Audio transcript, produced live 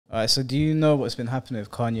All right, so do you know what's been happening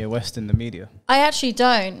with Kanye West in the media? I actually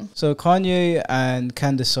don't. So Kanye and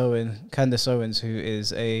Candace Owens, who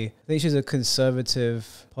is I think she's a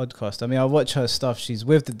conservative podcast. I mean, I watch her stuff. She's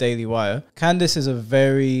with the Daily Wire. Candace is a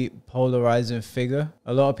very polarizing figure.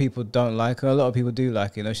 A lot of people don't like her. A lot of people do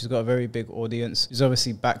like her. You know, she's got a very big audience. She's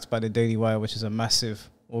obviously backed by the Daily Wire, which is a massive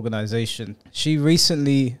organization. She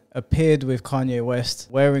recently appeared with Kanye West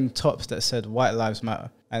wearing tops that said White Lives Matter.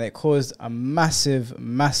 And it caused a massive,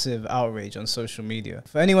 massive outrage on social media.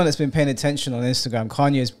 For anyone that's been paying attention on Instagram,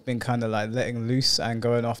 Kanye's been kind of like letting loose and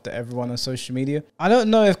going after everyone on social media. I don't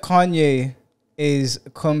know if Kanye is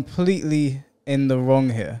completely in the wrong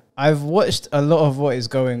here. I've watched a lot of what is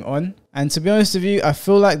going on. And to be honest with you, I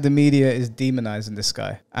feel like the media is demonizing this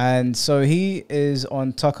guy. And so he is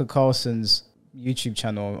on Tucker Carlson's YouTube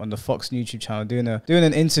channel, on the Fox YouTube channel, doing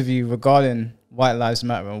an interview regarding White Lives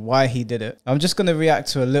Matter and why he did it. I'm just going to react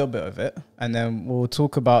to a little bit of it, and then we'll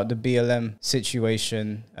talk about the BLM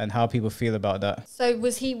situation and how people feel about that. So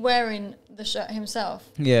was he wearing the shirt himself?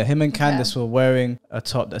 Yeah, him and Candace were wearing a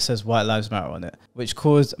top that says White Lives Matter on it, which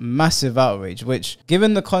caused massive outrage, which,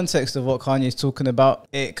 given the context of what Kanye's talking about,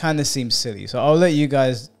 it kind of seems silly. So I'll let you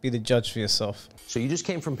guys be the judge for yourself. So you just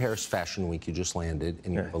came from Paris Fashion Week. You just landed,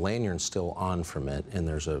 and you have a lanyard still on from it, and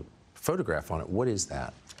there's a photograph on it. What is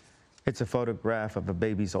that? It's a photograph of a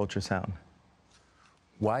baby's ultrasound.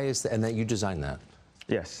 Why is that? And that you designed that?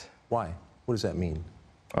 Yes. Why? What does that mean?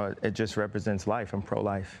 It just represents life and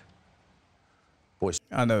pro-life. Boys.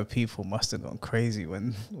 I know people must have gone crazy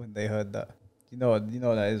when they heard that. You know what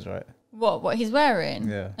that is, right? What he's wearing?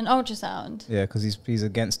 Yeah. An ultrasound? Yeah, because he's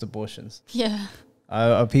against abortions. Yeah.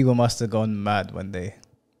 People must have gone mad when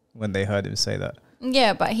they heard him say that.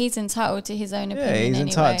 Yeah, but he's entitled to his own opinion. Yeah, he's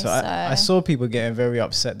entitled to it. So. I saw people getting very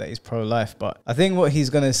upset that he's pro-life, but I think what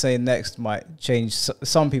he's going to say next might change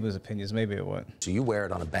some people's opinions. Maybe it won't. So you wear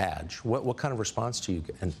it on a badge. What kind of response do you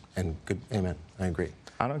get? And good, amen, I agree.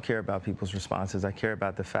 I don't care about people's responses. I care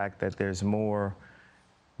about the fact that there's more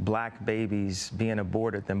black babies being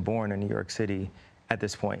aborted than born in New York City at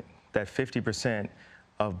this point. That 50%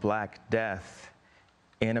 of black death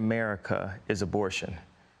in America is abortion.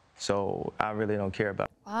 So I really don't care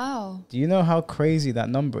about it. Wow. Do you know how crazy that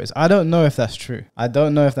number is? I don't know if that's true. I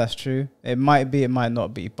don't know if that's true. It might be, it might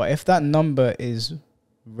not be. But if that number is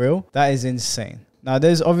real, that is insane. Now,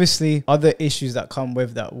 there's obviously other issues that come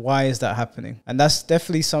with that. Why is that happening? And that's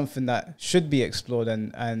definitely something that should be explored,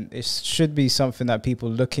 and it should be something that people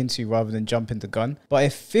look into rather than jumping the gun. But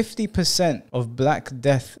if 50% of black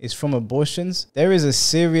death is from abortions, there is a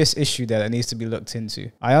serious issue there that needs to be looked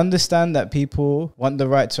into. I understand that people want the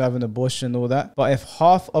right to have an abortion and all that, but if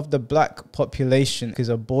half of the black population is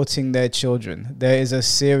aborting their children, there is a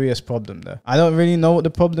serious problem there. I don't really know what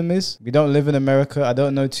the problem is. We don't live in America. I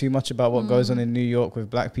don't know too much about what goes on in New York with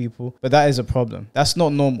black people, but that is a problem. That's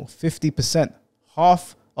not normal. 50%,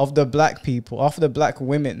 half of the black people, half of the black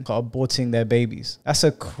women are aborting their babies. That's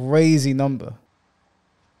a crazy number.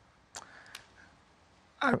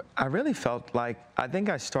 I really felt like, I think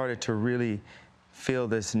I started to really feel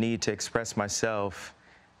this need to express myself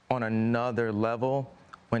on another level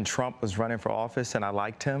when Trump was running for office, and I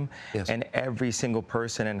liked him. Yes. And every single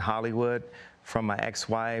person in Hollywood, from my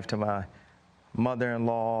ex-wife to my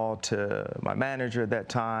mother-in-law to my manager at that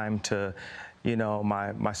time to, you know,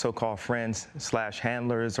 my so-called friends /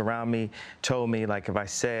 handlers around me, told me, like, if I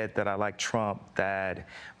said that I liked Trump, that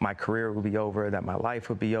my career would be over, that my life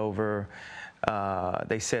would be over.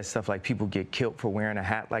 They said stuff like people get killed for wearing a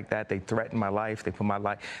hat like that. They threatened my life. They put my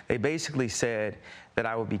life. They basically said that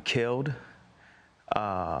I would be killed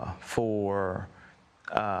for.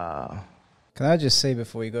 Can I just say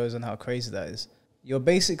before he goes on how crazy that is? You're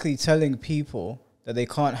basically telling people that they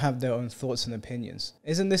can't have their own thoughts and opinions.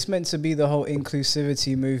 Isn't this meant to be the whole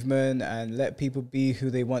inclusivity movement and let people be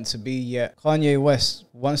who they want to be? Yet Kanye West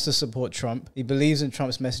wants to support Trump. He believes in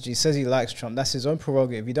Trump's message. He says he likes Trump. That's his own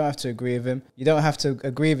prerogative. You don't have to agree with him. You don't have to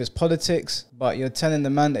agree with his politics, but you're telling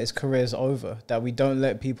the man that his career is over, that we don't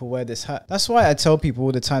let people wear this hat. That's why I tell people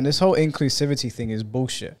all the time, this whole inclusivity thing is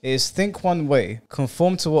bullshit. It is think one way,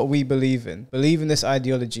 conform to what we believe in this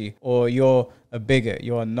ideology, or you're a bigot,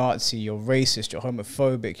 you're a Nazi, you're racist, you're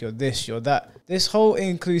homophobic, you're this, you're that. This whole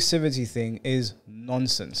inclusivity thing is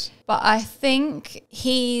nonsense. But I think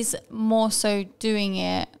he's more so doing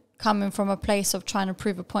it coming from a place of trying to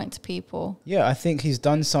prove a point to people. Yeah, I think he's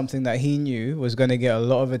done something that he knew was going to get a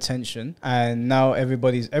lot of attention, and now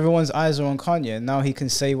everyone's eyes are on Kanye, and now he can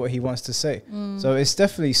say what he wants to say. So it's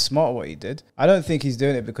definitely smart what he did. I don't think he's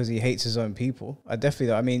doing it because he hates his own people. I definitely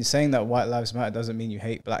don't. I mean, saying that white lives matter doesn't mean you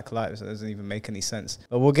hate black lives. That doesn't even make any sense.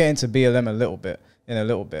 But we'll get into BLM a little bit. in a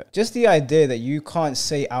little bit. Just the idea that you can't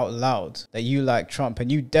say out loud that you like Trump,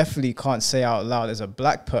 and you definitely can't say out loud as a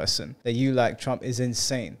black person that you like Trump, is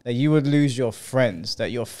insane. That you would lose your friends,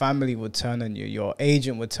 that your family would turn on you, your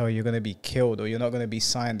agent would tell you you're going to be killed or you're not going to be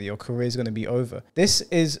signed, that your career is going to be over. This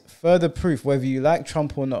is further proof, whether you like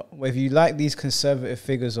Trump or not, whether you like these conservative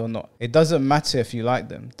figures or not. It doesn't matter if you like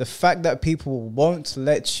them. The fact that people won't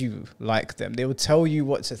let you like them, they will tell you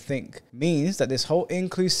what to think, means that this whole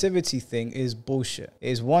inclusivity thing is bullshit. It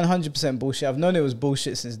is 100% bullshit. I've known it was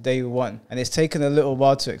bullshit since day one, and it's taken a little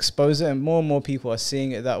while to expose it, and more people are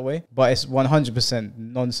seeing it that way, but it's 100%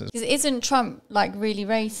 nonsense. Because isn't Trump like really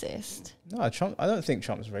racist? No, Trump. I don't think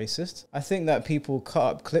Trump's racist. I think that people cut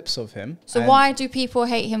up clips of him. So why do people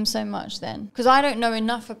hate him so much then? Because I don't know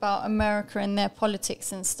enough about America and their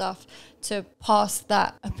politics and stuff to pass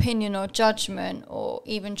that opinion or judgment, or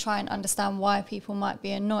even try and understand why people might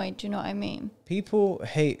be annoyed. Do you know what I mean? People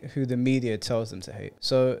hate who the media tells them to hate.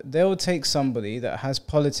 So they'll take somebody that has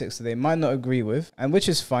politics that they might not agree with, and which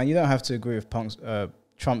is fine. You don't have to agree with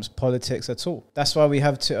Trump's politics at all. That's why we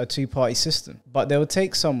have a two-party system. But they'll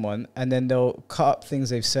take someone and then they'll cut up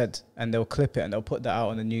things they've said and they'll clip it and they'll put that out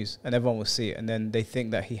on the news and everyone will see it. And then they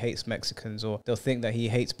think that he hates Mexicans, or they'll think that he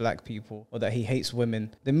hates black people, or that he hates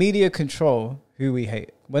women. The media control who we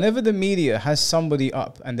hate. Whenever the media has somebody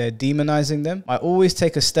up and they're demonizing them, I always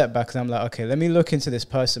take a step back and I'm like, okay, let me look into this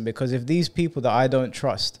person, because if these people that I don't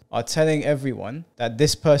trust are telling everyone that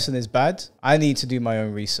this person is bad, I need to do my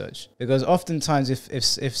own research. Because oftentimes if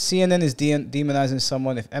CNN is demonizing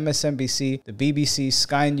someone, if MSNBC, the BBC,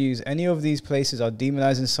 Sky News, any of these places are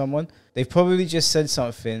demonizing someone, they've probably just said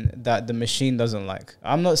something that the machine doesn't like.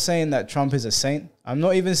 I'm not saying that Trump is a saint. I'm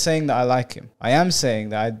not even saying that I like him. I am saying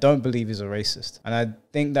that I don't believe he's a racist. And I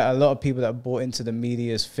think that a lot of people that bought into the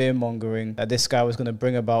media's fear-mongering that this guy was going to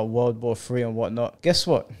bring about World War III and whatnot, guess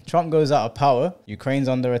what? Trump goes out of power. Ukraine's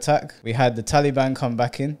under attack. We had the Taliban come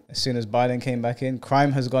back in as soon as Biden came back in.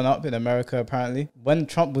 Crime has gone up in America, apparently. When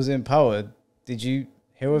Trump was in power, did you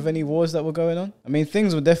hear of any wars that were going on? I mean,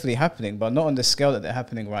 things were definitely happening, but not on the scale that they're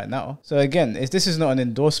happening right now. So again, this is not an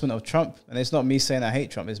endorsement of Trump, and it's not me saying I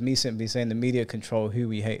hate Trump. It's me simply saying the media control who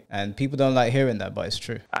we hate. And people don't like hearing that, but it's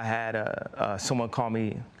true. I had someone call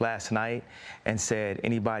me last night and said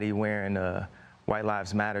anybody wearing a White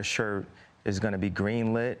Lives Matter shirt is going to be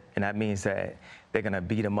greenlit, and that means that they're going to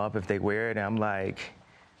beat them up if they wear it. And I'm like,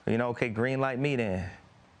 okay, green light me then.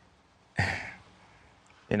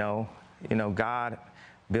 God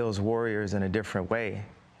builds warriors in a different way.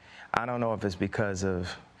 I don't know if it's because of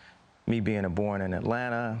me being born in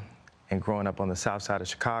Atlanta and growing up on the south side of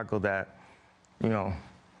Chicago that,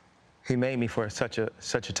 he made me for such a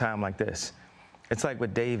time like this. It's like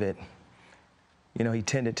with David, he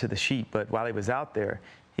tended to the sheep, but while he was out there,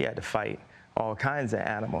 he had to fight all kinds of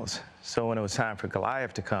animals. So when it was time for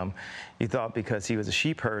Goliath to come, you thought because he was a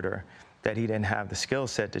sheep herder that he didn't have the skill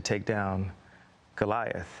set to take down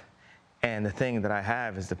Goliath. And the thing that I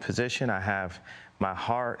have is the position, I have my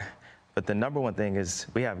heart, but the number one thing is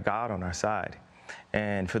we have God on our side.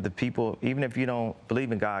 And for the people, even if you don't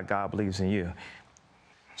believe in God, God believes in you.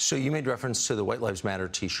 So you made reference to the White Lives Matter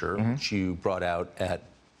t-shirt, which you brought out at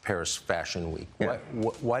Paris Fashion Week. Yeah.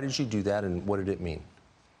 Why did you do that, and what did it mean?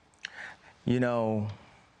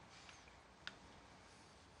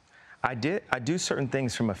 I do certain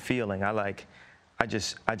things from a feeling. I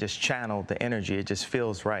just channel the energy. It just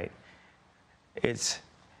feels right. It's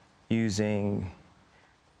using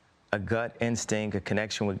a gut instinct, a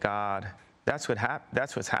connection with God. That's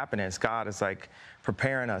what's happening. Is God is like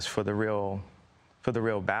preparing us for the real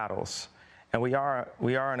battles, and we are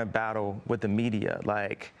in a battle with the media.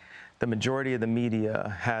 Like the majority of the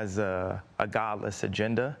media has a godless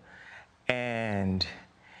agenda, and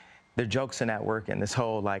their jokes are not working. This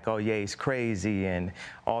whole like, oh yeah, he's crazy, and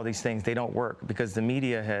all these things, they don't work because the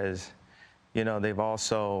media has, they've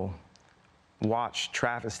also watch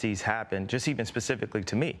travesties happen, just even specifically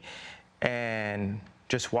to me, and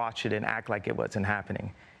just watch it and act like it wasn't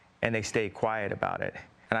happening, and they stay quiet about it.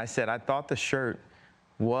 And I said, I thought the shirt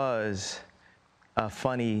was a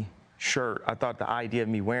funny shirt. I thought the idea of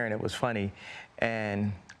me wearing it was funny,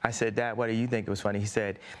 and I said, Dad, why do you think it was funny? He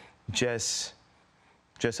said, just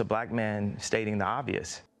a black man stating the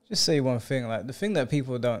obvious. Just say one thing, like the thing that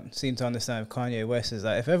people don't seem to understand with Kanye West is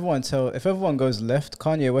that if everyone goes left,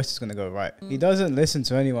 Kanye West is going to go right. He doesn't listen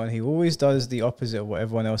to anyone. He always does the opposite of what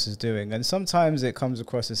everyone else is doing. And sometimes it comes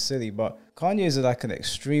across as silly, but Kanye is like an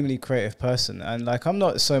extremely creative person, and like I'm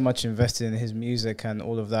not so much invested in his music and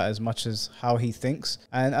all of that as much as how he thinks.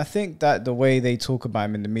 And I think that the way they talk about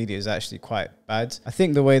him in the media is actually quite bad. I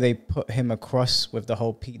think the way they put him across with the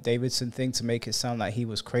whole Pete Davidson thing to make it sound like he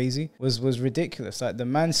was crazy was ridiculous. Like the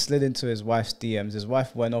man slid into his wife's DMs. His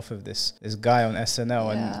wife went off of this guy on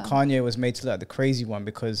SNL, and Kanye was made to look like the crazy one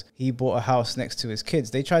because he bought a house next to his kids.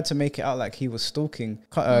 They tried to make it out like he was stalking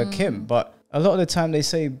Kim, but a lot of the time they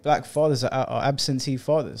say black fathers are absentee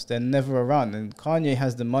fathers. They're never around. And Kanye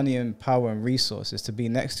has the money and power and resources to be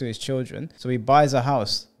next to his children. So he buys a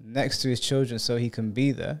house next to his children so he can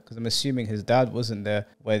be there. Because I'm assuming his dad wasn't there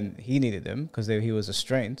when he needed him because he was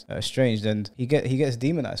estranged. And he gets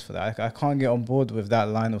demonized for that. I can't get on board with that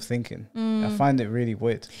line of thinking. I find it really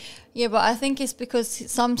weird. Yeah, but I think it's because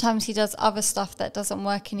sometimes he does other stuff that doesn't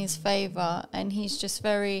work in his favor, and he's just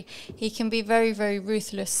he can be very, very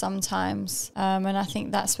ruthless sometimes. And I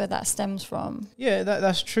think that's where that stems from. Yeah,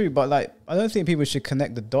 that's true. But like, I don't think people should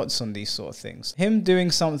connect the dots on these sort of things. Him doing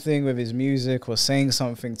something with his music or saying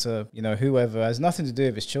something to, whoever has nothing to do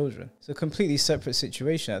with his children. It's a completely separate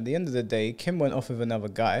situation. At the end of the day, Kim went off with another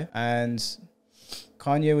guy, and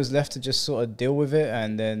Kanye was left to just sort of deal with it,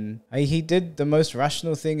 and then he did the most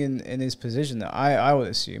rational thing in his position, I would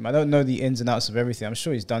assume. I don't know the ins and outs of everything. I'm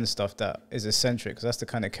sure he's done stuff that is eccentric because that's the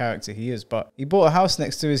kind of character he is, but he bought a house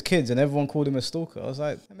next to his kids and everyone called him a stalker. I was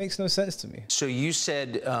like, that makes no sense to me. So you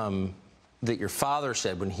said that your father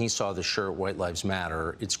said when he saw the shirt, White Lives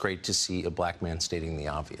Matter, it's great to see a black man stating the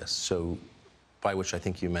obvious. So by which I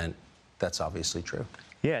think you meant that's obviously true.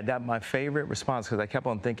 Yeah, that's my favorite response, because I kept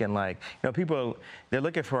on thinking, like, people, they're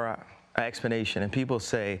looking for an explanation, and people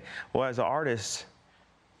say, well, as an artist,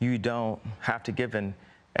 you don't have to give an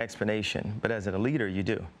explanation, but as a leader, you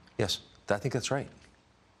do. Yes, I think that's right.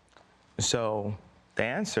 So the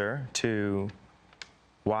answer to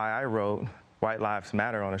why I wrote White Lives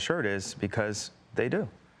Matter on a shirt is because they do.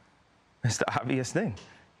 It's the obvious thing.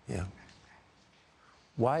 Yeah.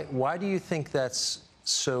 Why do you think that's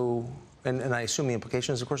so? And I assume the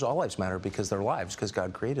implication is, of course, all lives matter because they're lives, because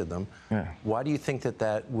God created them. Yeah. Why do you think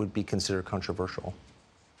that would be considered controversial?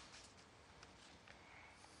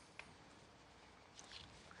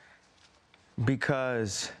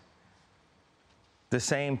 Because the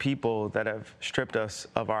same people that have stripped us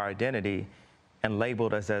of our identity and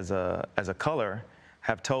labeled us as a color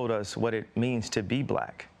have told us what it means to be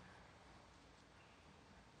black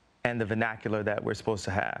and the vernacular that we're supposed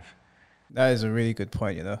to have. That is a really good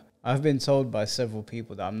point, I've been told by several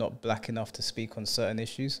people that I'm not black enough to speak on certain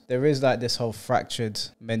issues. There is like this whole fractured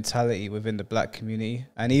mentality within the black community,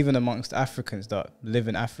 and even amongst Africans that live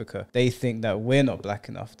in Africa, they think that we're not black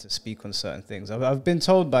enough to speak on certain things. I've been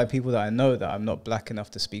told by people that I know that I'm not black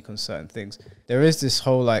enough to speak on certain things. There is this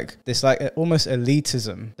whole almost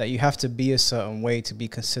elitism that you have to be a certain way to be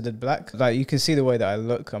considered black. Like, you can see the way that I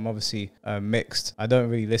look. I'm obviously mixed. I don't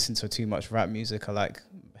really listen to too much rap music. I like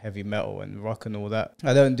heavy metal and rock and all that.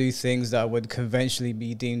 I don't do things that would conventionally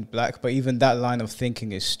be deemed black, but even that line of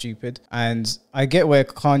thinking is stupid. And I get where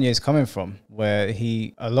Kanye is coming from, where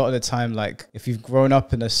a lot of the time, like, if you've grown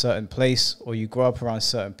up in a certain place, or you grow up around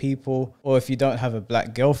certain people, or if you don't have a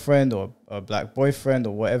black girlfriend or a black boyfriend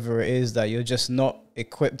or whatever it is, that you're just not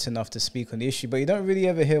equipped enough to speak on the issue. But you don't really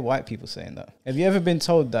ever hear white people saying that. Have you ever been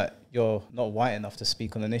told that you're not white enough to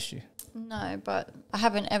speak on an issue? No, but I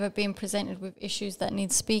haven't ever been presented with issues that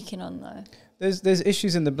need speaking on, though. There's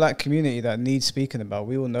issues in the black community that need speaking about.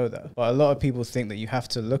 We all know that. But a lot of people think that you have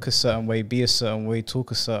to look a certain way, be a certain way,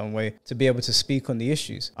 talk a certain way to be able to speak on the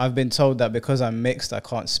issues. I've been told that because I'm mixed, I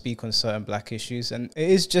can't speak on certain black issues. And it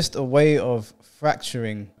is just a way of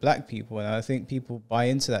fracturing black people. And I think people buy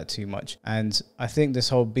into that too much. And I think this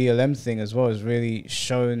whole BLM thing as well has really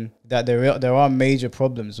shown that there are major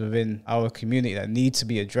problems within our community that need to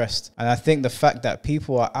be addressed. And I think the fact that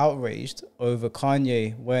people are outraged over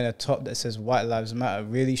Kanye wearing a top that says White Lives Matter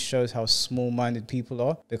really shows how small-minded people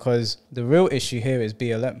are, because the real issue here is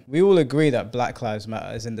BLM. We all agree that Black Lives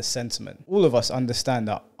Matter is in the sentiment. All of us understand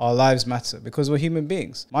that our lives matter because we're human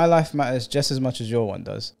beings. My life matters just as much as your one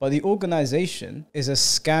does. But the organization is a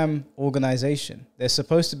scam organization. They're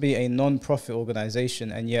supposed to be a non-profit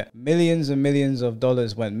organization, and yet millions and millions of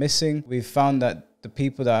dollars went missing. We've found that the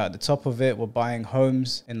people that are at the top of it were buying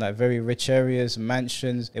homes in like very rich areas,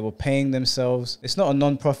 mansions. They were paying themselves. It's not a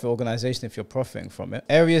non-profit organization if you're profiting from it.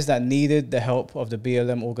 Areas that needed the help of the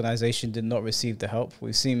BLM organization did not receive the help.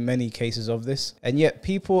 We've seen many cases of this. And yet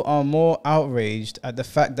people are more outraged at the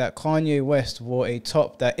fact that Kanye West wore a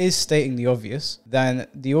top that is stating the obvious than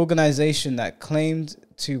the organization that claimed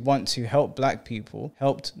to want to help black people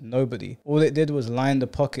helped nobody. All it did was line the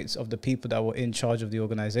pockets of the people that were in charge of the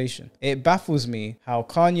organization. It baffles me how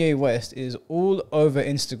Kanye West is all over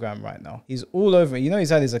Instagram right now. He's all over it. You know, he's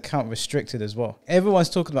had his account restricted as well. Everyone's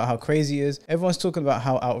talking about how crazy he is. Everyone's talking about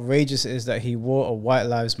how outrageous it is that he wore a White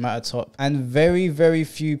Lives Matter top. And very, very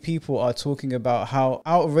few people are talking about how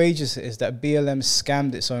outrageous it is that BLM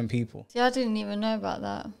scammed its own people. See, I didn't even know about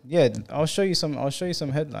that. Yeah, I'll show you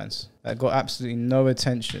some headlines that got absolutely no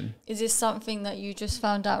attention. Is this something that you just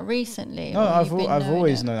found out recently? No, I've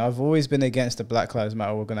always known. I've always been against the Black Lives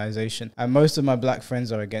Matter organization, and most of my black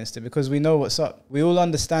friends are against it because we know what's up. We all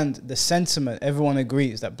understand the sentiment. Everyone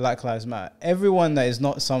agrees that Black Lives Matter. Everyone that is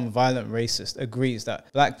not some violent racist agrees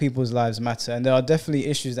that black people's lives matter, and there are definitely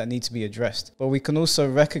issues that need to be addressed. But we can also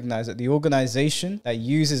recognize that the organization that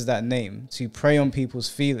uses that name to prey on people's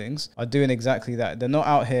feelings are doing exactly that. They're not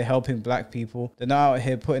out here helping black people. They're not out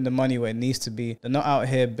here putting the money where it needs to be. They're not out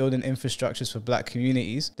here building infrastructures for black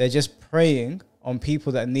communities. They're just preying on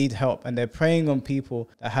people that need help, and they're preying on people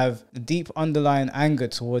that have deep underlying anger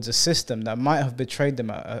towards a system that might have betrayed them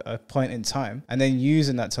at a point in time, and then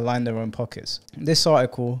using that to line their own pockets. This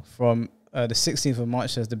article from the 16th of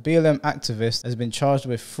March says the BLM activist has been charged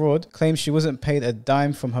with fraud, claims she wasn't paid a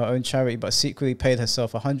dime from her own charity but secretly paid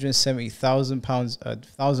herself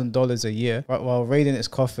 $170,000 a year while raiding its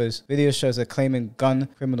coffers. Video shows her claiming gun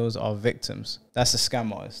criminals are victims. That's a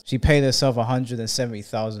scam artist. She paid herself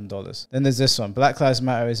 $170,000. Then there's this one. Black Lives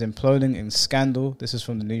Matter is imploding in scandal. This is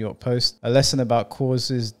from the New York Post. A lesson about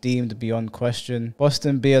causes deemed beyond question.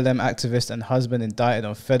 Boston BLM activist and husband indicted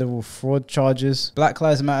on federal fraud charges. Black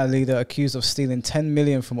Lives Matter leader accused of stealing $10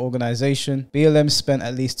 million from organization. BLM spent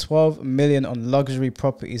at least $12 million on luxury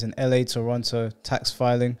properties in LA, Toronto tax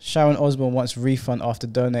filing. Sharon Osbourne wants refund after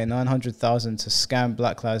donating $900,000 to scam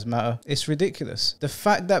Black Lives Matter. It's ridiculous. The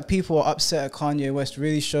fact that people are upset at Kanye West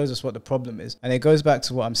really shows us what the problem is. And it goes back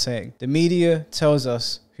to what I'm saying. The media tells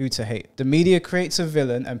us who to hate. The media creates a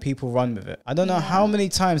villain and people run with it. I don't know how many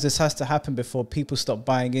times this has to happen before people stop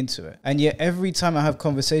buying into it. And yet every time I have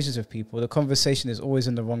conversations with people, the conversation is always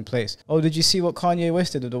in the wrong place. Oh, did you see what Kanye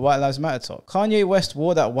West did with the White Lives Matter top? Kanye West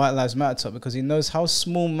wore that White Lives Matter top because he knows how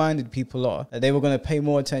small-minded people are, that they were going to pay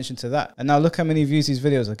more attention to that. And now look how many views these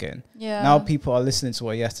videos are getting. Yeah. Now people are listening to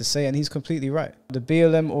what he has to say, and he's completely right. The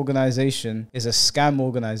BLM organization is a scam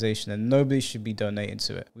organization and nobody should be donating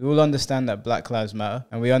to it. We all understand that Black Lives Matter,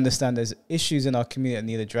 and we understand there's issues in our community that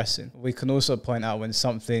need addressing. We can also point out when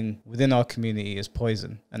something within our community is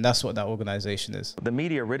poison, and that's what that organization is. The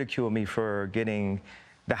media ridiculed me for getting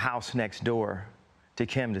the house next door to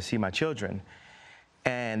Kim to see my children.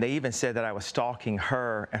 And they even said that I was stalking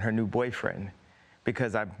her and her new boyfriend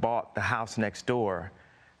because I bought the house next door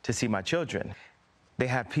to see my children. They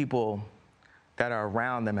have people that are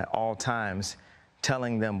around them at all times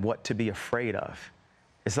telling them what to be afraid of.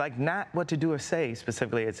 It's like not what to do or say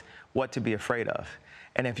specifically, it's what to be afraid of.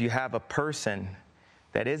 And if you have a person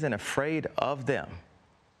that isn't afraid of them,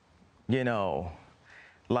 you know,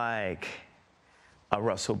 like a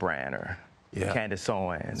Russell Brand or Candace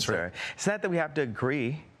Owens. Right. It's not that we have to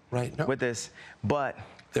agree with this, but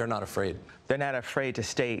they're not afraid. They're not afraid to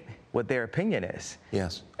state what their opinion is.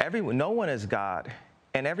 Yes. No one is God,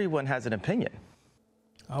 and everyone has an opinion.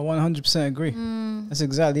 I 100% agree. That's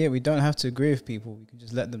exactly it. We don't have to agree with people. We can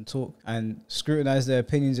just let them talk and scrutinize their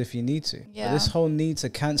opinions if you need to. Yeah. But this whole need to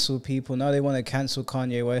cancel people, now they want to cancel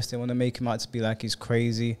Kanye West. They want to make him out to be like he's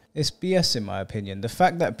crazy. It's BS in my opinion. The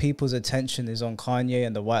fact that people's attention is on Kanye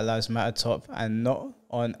and the White Lives Matter top and not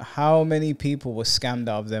on how many people were scammed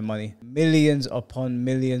out of their money. Millions upon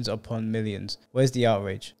millions upon millions. Where's the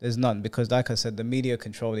outrage? There's none, because like I said, the media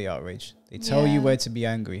control the outrage. They tell you where to be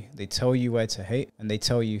angry. They tell you where to hate, and they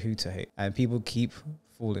tell you who to hate. And people keep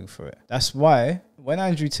falling for it. That's why when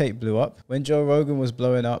Andrew Tate blew up, when Joe Rogan was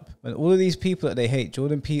blowing up, when all of these people that they hate,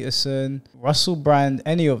 Jordan Peterson, Russell Brand,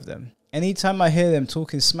 any of them, anytime I hear them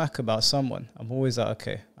talking smack about someone, I'm always like,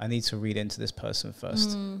 okay, I need to read into this person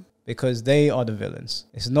first. Because they are the villains.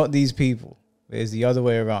 It's not these people. It's the other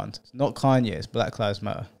way around. It's not Kanye. It's Black Lives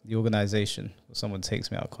Matter, the organization. Someone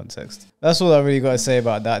takes me out of context. That's all I really got to say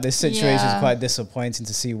about that. This situation is quite disappointing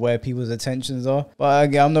to see where people's attentions are. But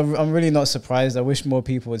again, I'm really not surprised. I wish more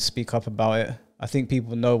people would speak up about it. I think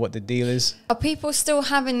people know what the deal is. Are people still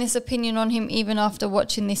having this opinion on him even after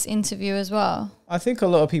watching this interview as well? I think a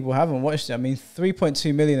lot of people haven't watched it. I mean,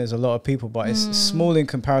 3.2 million is a lot of people, but it's small in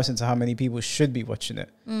comparison to how many people should be watching it.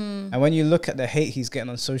 And when you look at the hate he's getting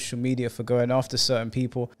on social media for going after certain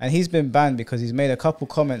people, and he's been banned because he's made a couple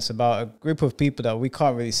comments about a group of people that we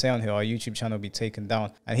can't really say on here, our YouTube channel will be taken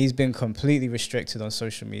down, and he's been completely restricted on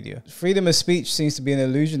social media. Freedom of speech seems to be an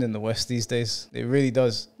illusion in the West these days. It really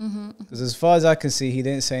does. Because as far as I can see, he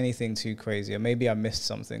didn't say anything too crazy, or maybe I missed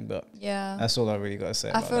something, but yeah, that's all I really got to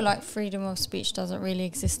say. I feel like freedom of speech doesn't really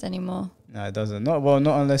exist anymore. No, it doesn't. Not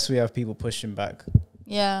unless we have people pushing back.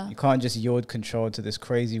 Yeah. You can't just yield control to this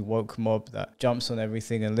crazy woke mob that jumps on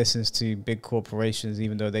everything and listens to big corporations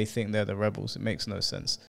even though they think they're the rebels. It makes no sense.